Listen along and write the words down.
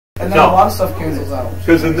And then a lot of stuff cancels out.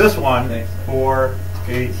 Because in this one, 4,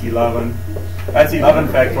 8, 11, that's 11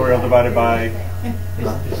 factorial divided by...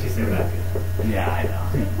 Did she say that? Yeah, I know.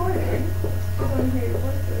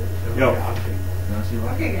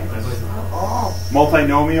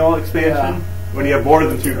 Multinomial expansion, when you have more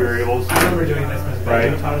than 2 variables. I remember doing this,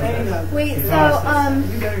 right? Wait, so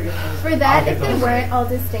for that, if they weren't all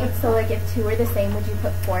distinct, so like if 2 were the same, would you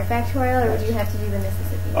put 4 factorial, or would you have to do the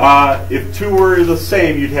Mississippi? If 2 were the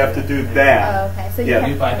same, you'd have to do that. Oh, okay. So you yeah.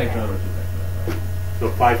 do 5 factorial or 2 factorial. So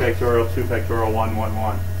 5 factorial, 2 factorial, 1, 1,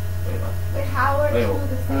 1. But how are 2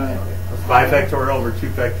 the same? 5 factorial over 2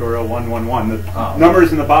 factorial, 1, 1, 1. The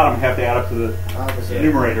numbers in the bottom have to add up to the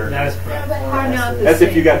numerator. That is correct. That's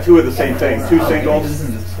if you got 2 of the same thing, 2 singles.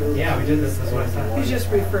 Yeah, we did this one time. He's just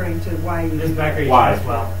referring to why you did back as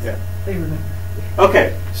well. Yeah. They remember.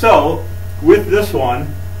 Okay, so with this one,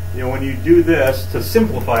 when you do this to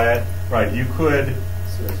simplify it, right, you could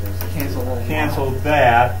cancel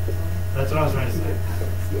that. That's what I was trying to say.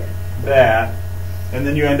 That, and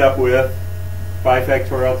then you end up with 5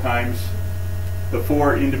 factorial times the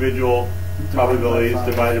 4 individual probabilities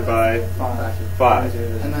divided by 5.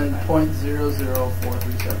 And then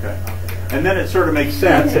 0.00437. Okay. And then it sort of makes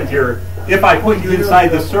sense that if I put you inside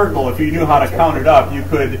the circle, if you knew how to count it up, you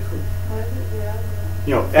could,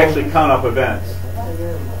 actually count up events.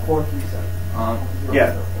 437.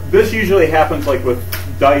 Yeah. This usually happens like with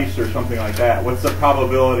dice or something like that. What's the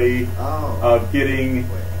probability of getting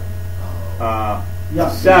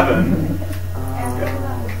 7?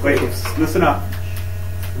 Wait, listen up.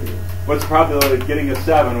 What's the probability of getting a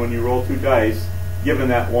 7 when you roll 2 dice, given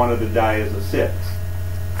that one of the die is a 6?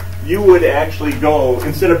 You would actually go,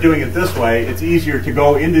 instead of doing it this way, it's easier to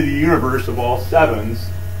go into the universe of all 7s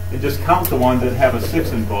and just count the ones that have a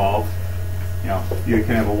 6 involved. You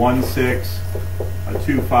can have a 1, 6, a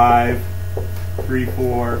 2, 5, 3,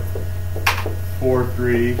 4, 4,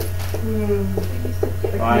 3,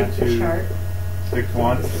 5, 2, 6,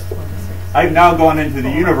 1. I've now gone into the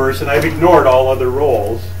universe and I've ignored all other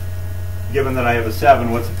rolls. Given that I have a 7,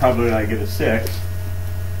 what's the probability I get a 6? It's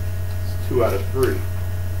 2 out of 3.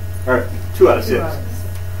 Or 2 out of 6. 1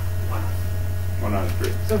 out of 3.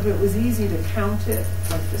 So if it was easy to count it,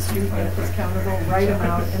 like the student if it's countable, write them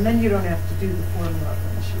out, and then you don't have to do the formula on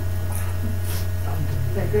the sheet.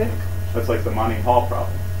 Is that good? That's like the Monty Hall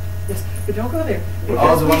problem. Yes, but don't go there.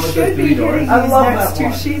 Oh, the one with the 3 doors? I love next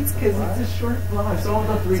 2 sheets because it's a short block. It's all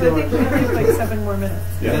the 3 So I think we have like 7 more minutes.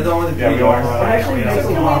 Yeah. The one with the 3 we doors. are. Okay. This is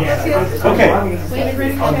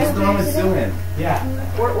the one with Sue in. Yeah.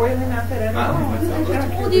 Or Euler method. I don't know.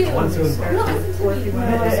 Well, do you One, two, and no, listen to Or if me. you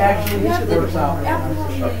want It actually works out.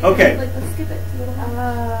 Okay. Like, let's skip it to the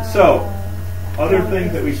little So, other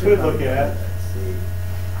things that we could look at,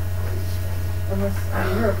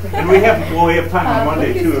 and we have time on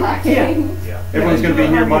Monday too. Yeah. Everyone's going to be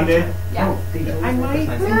here Monday. Yeah. I might.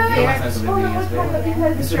 Mr.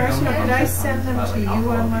 Arsenault, could I send them to you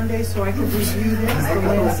on Monday so I could review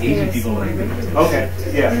this? Asian people are Okay.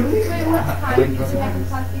 Yeah. Wait, what time do you have in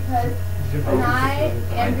class? Because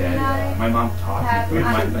Andrew and I my mom taught have me.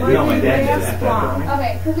 My dad did that.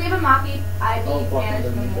 Okay, because we have a mocky IB Spanish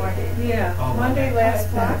in the morning. Yeah, Monday last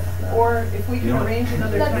block, or if we can arrange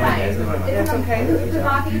another That's time. fine. That's okay? The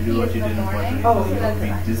mocky You do is what you in the did in morning. Puerto Rico. Oh, So that's Be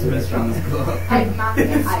fine. dismissed from the school. I'm mocky IB.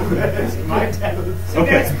 My dad was So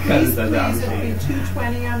guys, Okay. please, Said that on it'll be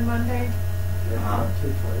 2:20 on Monday.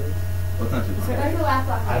 What's not too That's the last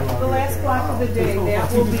block. The last block of the day,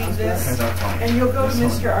 that will be this. And you'll go to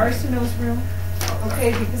Mr. Arsenault's room.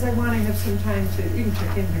 Okay, because I want to have some time to, you can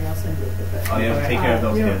check in here, I'll send you a bit. Oh, you have to take care of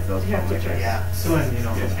those kids. Those You have to check. Yeah. Sue and,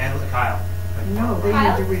 and Kyle. No, they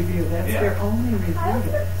need to review. That's their only review.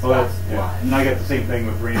 Well, that's, and I got the same thing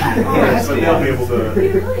with Randy. that's But they'll be able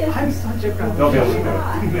to. I'm such a problem. They'll be able to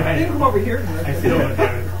do it. I didn't come over here. I feel it.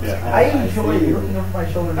 Yeah. I enjoy looking over my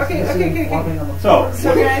shoulder. Okay. So,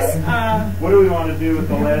 So guys, what do we want to do with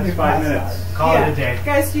the last 5 minutes? Call it a day.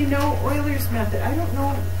 Guys, you know Euler's method. I don't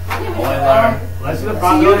know. Euler. Let's do the So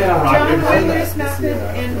probability you of John rocket. Euler's method,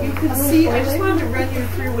 and you can see, I just wanted to run you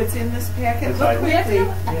through what's in this packet. Look quickly.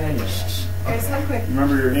 Guys, look quick.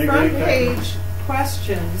 Remember your Front integrating page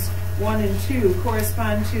questions 1 and 2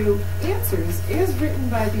 correspond to answers as written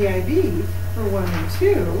by the IB for 1 and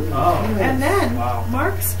 2. Oh. And then Wow.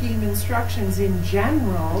 mark scheme instructions in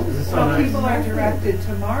general, This is so so nice. people are directed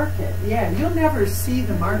to mark it. Yeah, you'll never see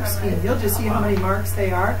the mark scheme. You'll just see how many marks they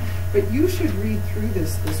are. But you should read through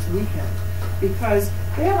this weekend. because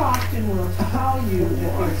that often will tell you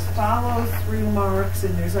that there's follow-through marks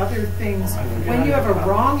and there's other things. When you have a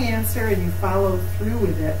wrong answer and you follow through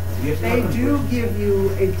with it, they do give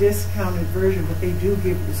you a discounted version, but they do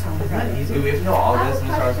give you some credit. Do we have to know all this,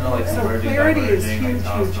 Mr. Arsenal? Like So converging, clarity is diverging, huge,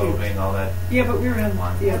 like huge, huge. telescoping, all that? Yeah, but we're in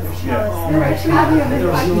the other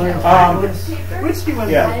sheet. Which do you want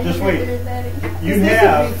to Yeah, just wait. You They could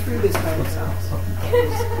have, read through this by themselves.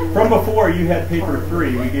 from before, you had paper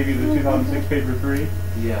 3. We gave you the 2006 paper 3.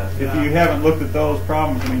 Yeah. If you haven't looked at those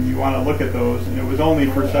problems, I mean, you want to look at those, and it was only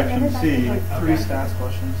for section C. Like 3 stats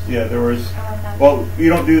questions. Yeah, there was, well, you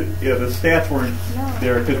don't do, yeah, the stats weren't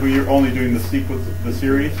there because we were only doing the sequence, the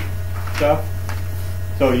series stuff.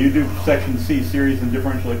 So you do section C, series and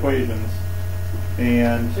differential equations,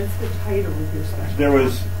 and That's the title of your special.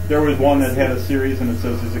 there was one that had a series and it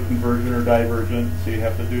says is it convergent or divergent, so you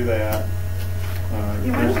have to do that.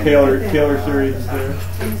 There's Taylor series is there.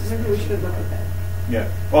 Maybe we should look at that. Yeah.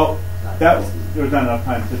 Well, there's not enough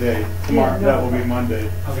time today. Tomorrow, Yeah, no. that will be Monday.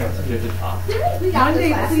 Okay, so you have to talk.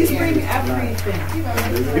 Monday, please bring everything.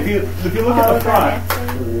 If you look at the front,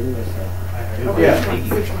 yeah,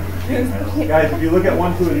 Which one? guys, if you look at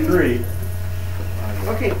 1, 2, and 3,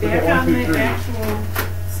 Okay, at back 1, on 2, the 3. actual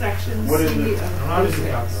section What is C it? of How does it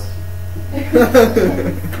physics.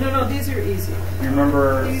 calculate? No, these are easy. you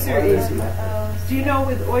remember? These are easy. Do you know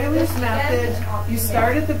with Euler's method, you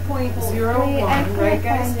start at the point 0, 1, right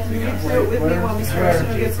guys? You read through it with me while Mr.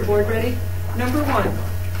 Arsenault gets the board ready. Number 1.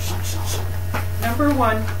 Number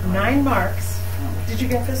 1, 9 marks. Did you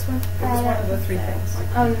get this one? It was one of the 3 things.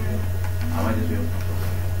 I might just do it.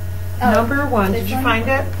 Number 1, did you find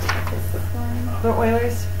it? This one. The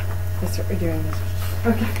Eulers? Yes, sir, we're doing this.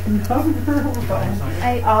 Okay, number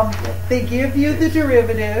 1. They give you the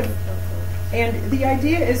derivative, and the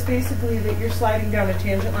idea is basically that you're sliding down a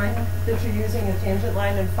tangent line, that you're using a tangent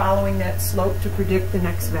line and following that slope to predict the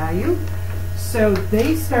next value. So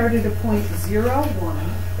they started at point 0, 1,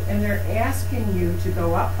 and they're asking you to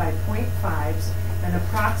go up by 0.5s and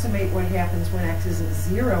approximate what happens when x isn't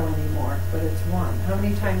 0 anymore, but it's 1. How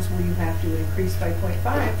many times will you have to increase by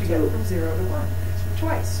 0.5 to get from 0 to 1?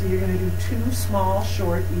 Twice. So you're going to do 2 small,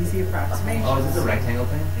 short, easy approximations. Oh, is this a rectangle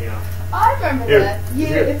thing? Yeah. I remember Here. that. Yeah,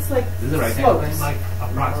 it's like This is a rectangle slopes. thing? Like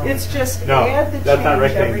approximately. It's just No, add the that's not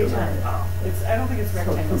change every rectangular. time. I don't think it's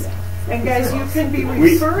rectangle. And guys, you can be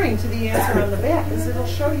We- referring to the answer on the back because it'll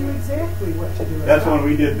show you exactly what to do. That's when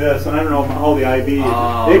we did this, and I don't know how the IB.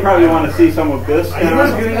 Oh, They probably okay. want to see some of this. Are you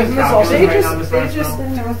guys doing this calculus They right now, just, Mr. they just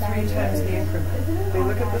Arsenault? do 3 times the increment. They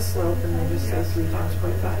look at the slope and they just say 3 times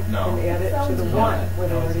 0.5 No. and add it to the 1 where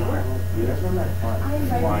they already were.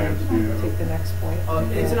 Times 2. Take the next point.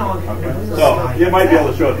 It's an all. Okay. So you might be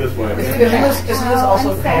able to show it this way. Isn't this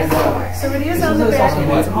also kind of, So it is on the back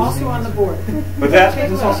and it's also on the board. But that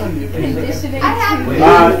is this also new? I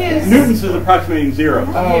have Newton's is approximating 0.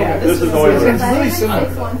 Yeah, This is It's Euler's. really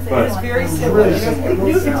similar. But- It's very similar. Really simple.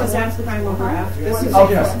 Newton is f prime over f. This is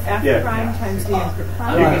Okay. f Yeah. prime times the increment.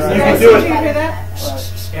 You Guys, can do did you it. hear that?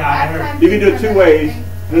 Yeah, I heard. You can do it 2 ways.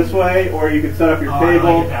 This way, or you can set up your Oh, I like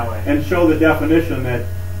table it that way. and show the definition that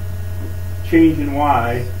change in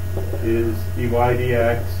y is dy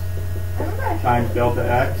dx times delta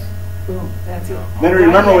x. Boom, that's it. Then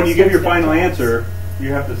remember, when you give your final answer,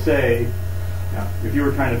 you have to say, if you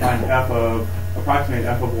were trying to find approximate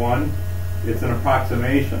f of 1, it's an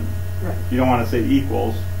approximation. Right. You don't want to say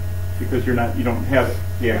equals because you don't have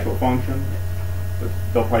the actual function. But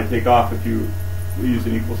they'll probably take off if you use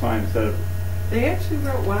an equal sign instead of. They actually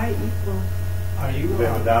wrote y equal. Are you? They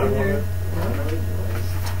have a dot in above their- it.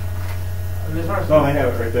 Ms. No, Arsenault, they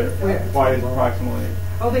have it right there. Where? Y is approximately.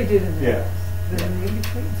 Oh, they did in there. Yeah. Then in the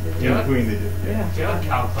in-betweens. they did. In between they did. Yeah. do you have a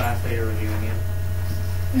calc class that you're reviewing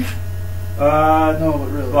in? No, but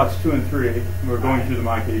really. Blocks 2 and 3. We're going through the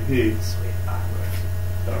MyKP. Sweet.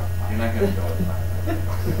 So. You're not going to go with 5. I'm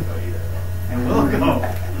not going to go either. And We'll go.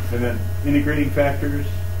 And then integrating factors.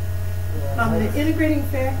 The integrating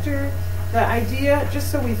factor, the idea,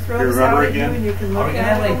 just so we throw You this remember out at you again? and you can Are look we going to at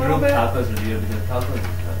have it a like little group bit. calculus review because calculus is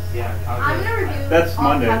just. Yeah, I'm calculus. gonna review. That's all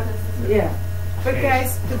Monday. calculus. Yeah. But Okay.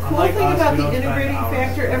 guys, the cool Unlike thing us, about we the don't spend integrating hours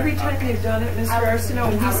factor, every time they've done it, Mr.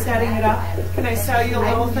 Arsenault, and he's setting it up, can I sell you a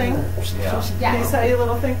little thing? Yeah. Can I tell you a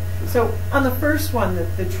little thing? So on the first one,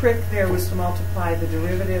 the trick there was to multiply the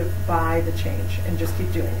derivative by the change and just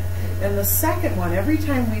keep doing it. And the second one, every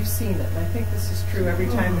time we've seen it, and I think this is true every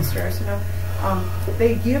time, Mr. Arsenault,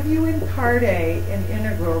 they give you in part A an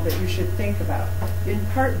integral that you should think about. In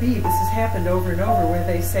part B, this has happened over and over, where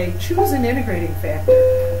they say, choose an integrating factor.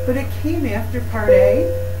 But it came after part A.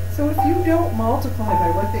 So if you don't multiply by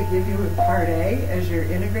what they give you in part A as your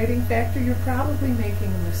integrating factor, you're probably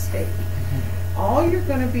making a mistake. all you're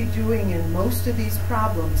going to be doing in most of these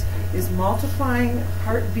problems is multiplying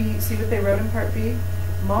part B. See what they wrote in part B?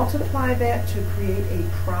 Multiply that to create a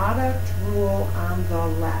product rule on the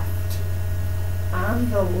left. On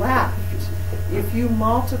the left, if you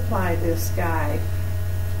multiply this guy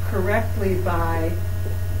correctly by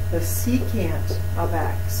the secant of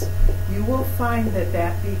x, you will find that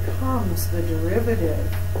that becomes the derivative.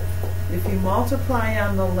 If you multiply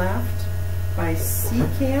on the left by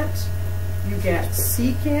secant, you get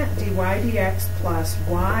secant dy dx plus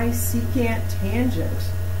y secant tangent.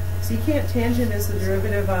 Secant tangent is the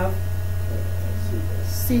derivative of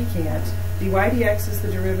secant. Dy dx is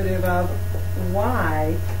the derivative of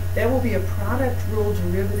y. That will be a product rule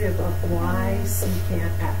derivative of y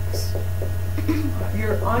secant x.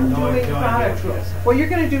 You're undoing product rule. What you're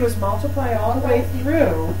going to do is multiply all the way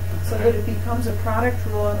through so that it becomes a product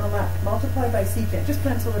rule on the left. Multiply by secant. Just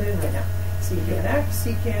pencil it in right now. Secant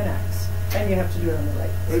x. And you have to do it on the right.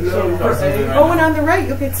 Oh, and on the right,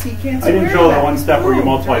 you'll get secant squared. I didn't show the one step where you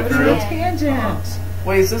multiply through. Tangent.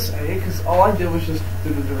 Wait, is this A? Because all I did was just do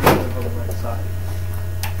the derivative on the right side.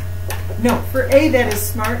 No, for A, that is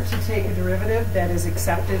smart to take a derivative. That is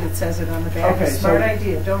accepted. It says it on the back. Okay, smart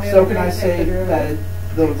idea. Don't so can I take say the that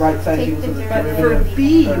the right side Take equals the the But derivative? for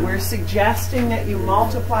B, we're suggesting that you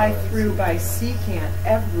multiply through by secant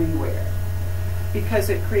everywhere. Because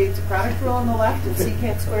it creates a product rule on the left and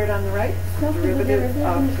secant squared on the right. No, the Derivative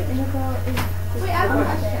of integral is Wait, I have a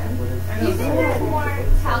question. Do you think there's more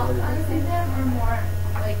calc on the system or more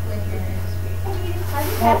like linear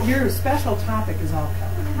discrete? well, your special topic is all calc.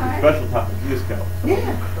 Special topic is calc.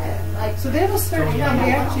 Yeah. So that'll start to come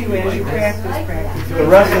back to you as you practice. The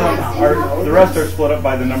rest are split up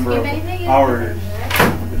by the number of hours. It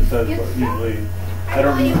says, but usually I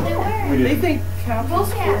don't. We They didn't. think calc is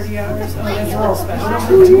 40 hours. Oh, that's a little special.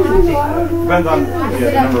 Depends on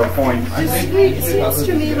the number of points. Discrete seems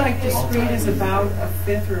to me like discrete is about a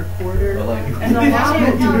fifth or a quarter. And the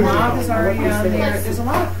log is already on there. There's a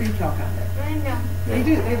lot of pre-calc on there. They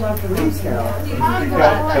do. They love the pre-calc.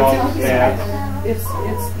 It's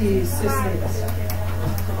the system stuff.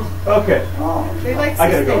 Okay. They like I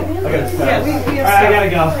gotta go. system. I gotta stop. Yeah, we All have right, I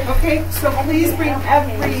gotta go. Okay, so please bring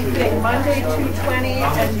everything. Monday 2:20,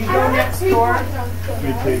 and you go next door. Let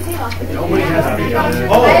me take. Nobody has pre-calc.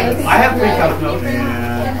 Oh, I have pre-calc notes.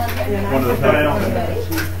 And one of the times.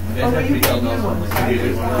 You guys have pre-calc notes on like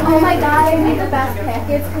computers. Oh my god, I made the best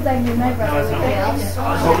packets because I knew my brother would fail. So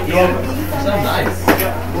nice. I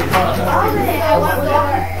want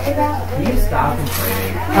more. Can you stop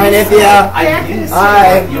complaining? Hi, Nithya. Hi.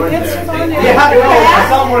 It's fun. Yeah, I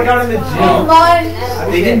saw them work out in the gym. Lunch.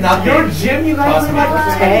 They did not. Your gym, you guys are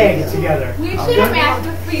like tag together. We should have matched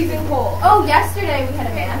with freezing cold. Oh, yesterday we had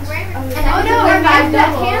a match. Oh no, our our match match got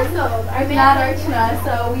got canceled. Our not Archana,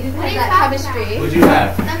 so we didn't have that chemistry. What'd you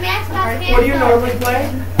have? The match got canceled. What do you normally play?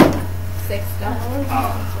 $6.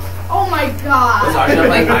 Oh my Was god. ours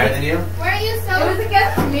like higher than you? Weren't you so? It was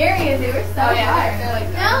against Marion. They were so hard.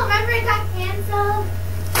 No, remember it got canceled.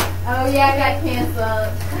 Oh yeah, it got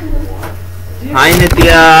canceled. Hi,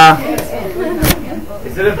 Nithya.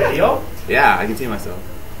 Is it a video? Yeah, I can see myself.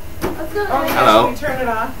 Let's go. Hello. Should we turn it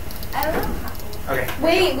off? I don't know. Okay.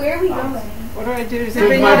 Wait, where are we going? What do I do? Does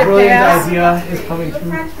Here's anybody my need a brilliant pass? idea is coming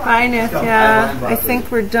true. Bye, Nithya. I think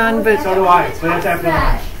we're done, but So do I. But it's after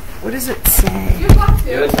lunch. what does it say? You block You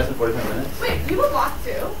too. have a test in 45 minutes? Wait, you were blocked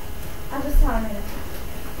too. I'm just telling you.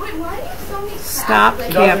 Wait, why do you have so many crap? Stop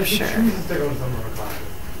Like, capture. She chooses to go to some of her classes.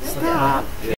 Stop.